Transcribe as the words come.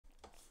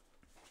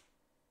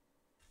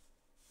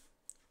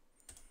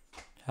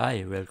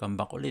Hi,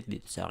 welcome back ulit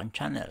dito sa aking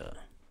channel.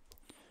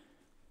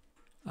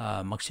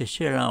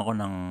 Magsishare lang ako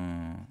ng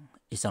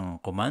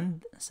isang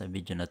command sa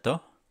video na to.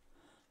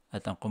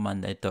 At ang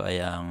command na ito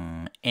ay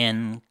ang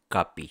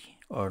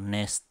NCOPY or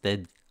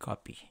nested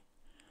copy.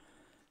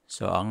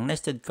 So, ang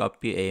nested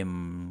copy ay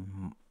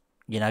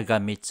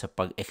ginagamit sa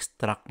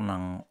pag-extract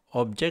ng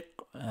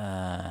object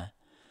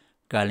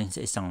galing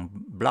sa isang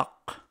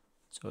block.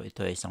 So,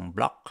 ito ay isang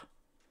block.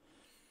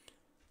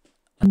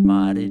 At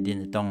maaari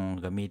din itong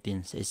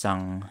gamitin sa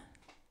isang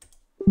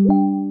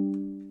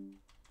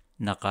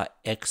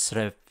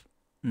naka-xref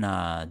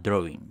na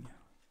drawing.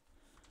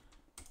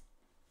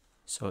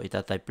 So,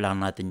 itatype lang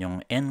natin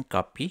yung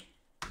NCOPY.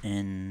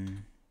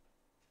 NCOPY.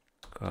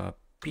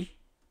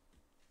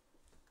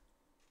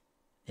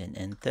 Then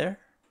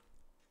enter.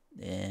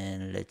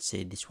 Then let's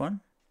say this one.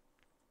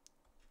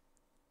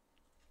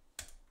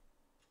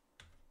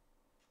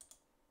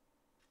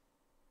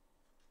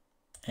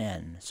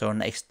 Ayan. So,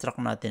 na-extract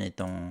natin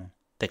itong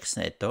text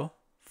na ito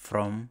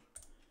from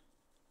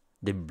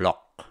the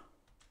block.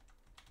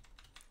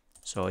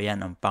 So,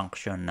 yan ang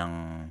function ng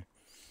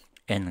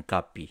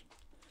NCOPY.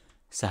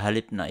 Sa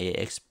halip na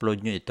i-explode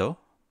nyo ito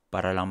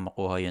para lang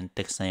makuha yung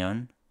text na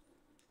yun,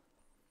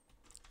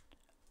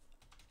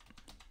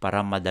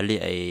 para madali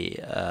ay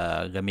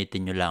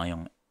gamitin nyo lang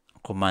yung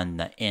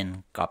command na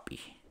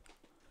NCOPY.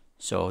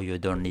 So, you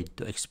don't need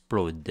to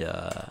explode the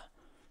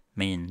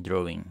main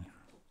drawing.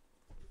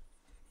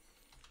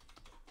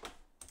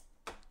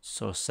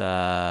 So, sa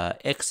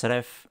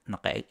xref,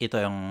 ito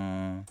yung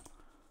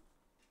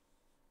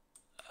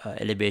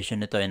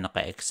elevation nito ay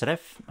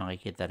naka-xref.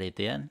 Makikita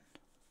rito yan.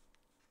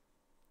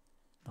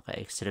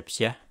 Naka-xref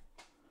siya.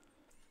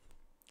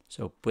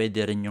 So,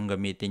 pwede rin yung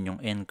gamitin yung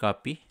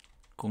NCOPY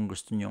kung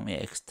gusto nyo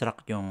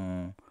i-extract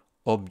yung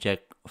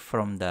object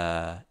from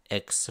the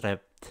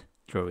xref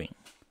drawing.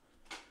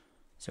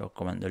 So,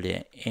 command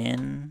ulit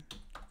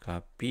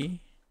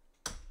NCOPY.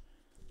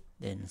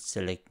 Then,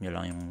 select nyo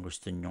lang yung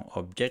gusto nyong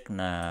object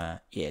na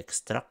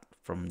i-extract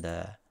from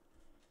the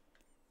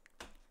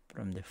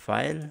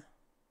file.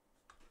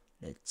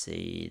 Let's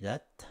say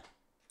that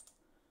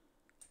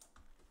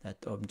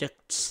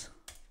objects.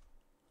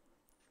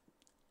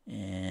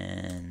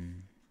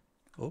 And,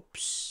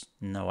 oops,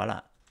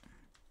 nawala.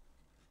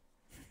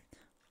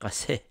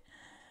 Kasi,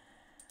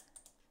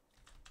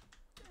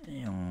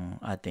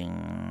 yung ating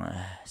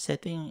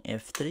setting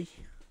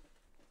F3,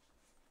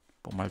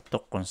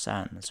 pumaltok kung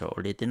saan. So,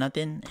 ulitin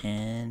natin.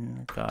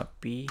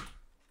 NCOPY.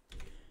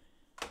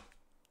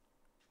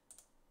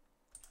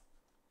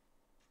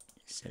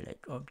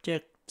 Select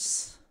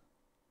objects.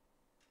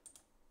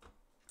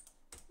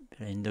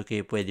 Pero hindi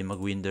kayo pwede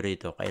mag-window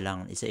rito.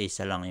 Kailangan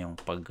isa-isa lang yung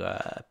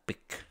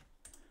pag-pick.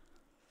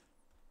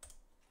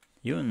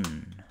 Yun.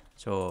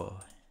 So,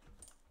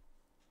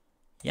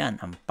 yan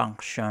ang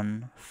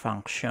function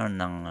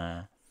ng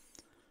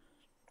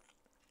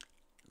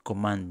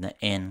command na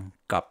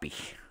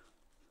NCOPY.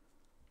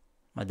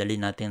 Madali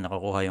natin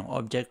nakukuha yung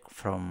object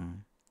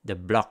from the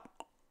block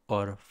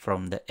or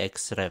from the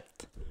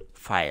xref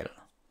file.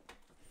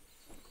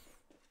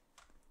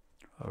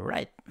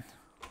 Alright.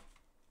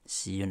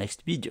 See you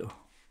next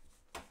video.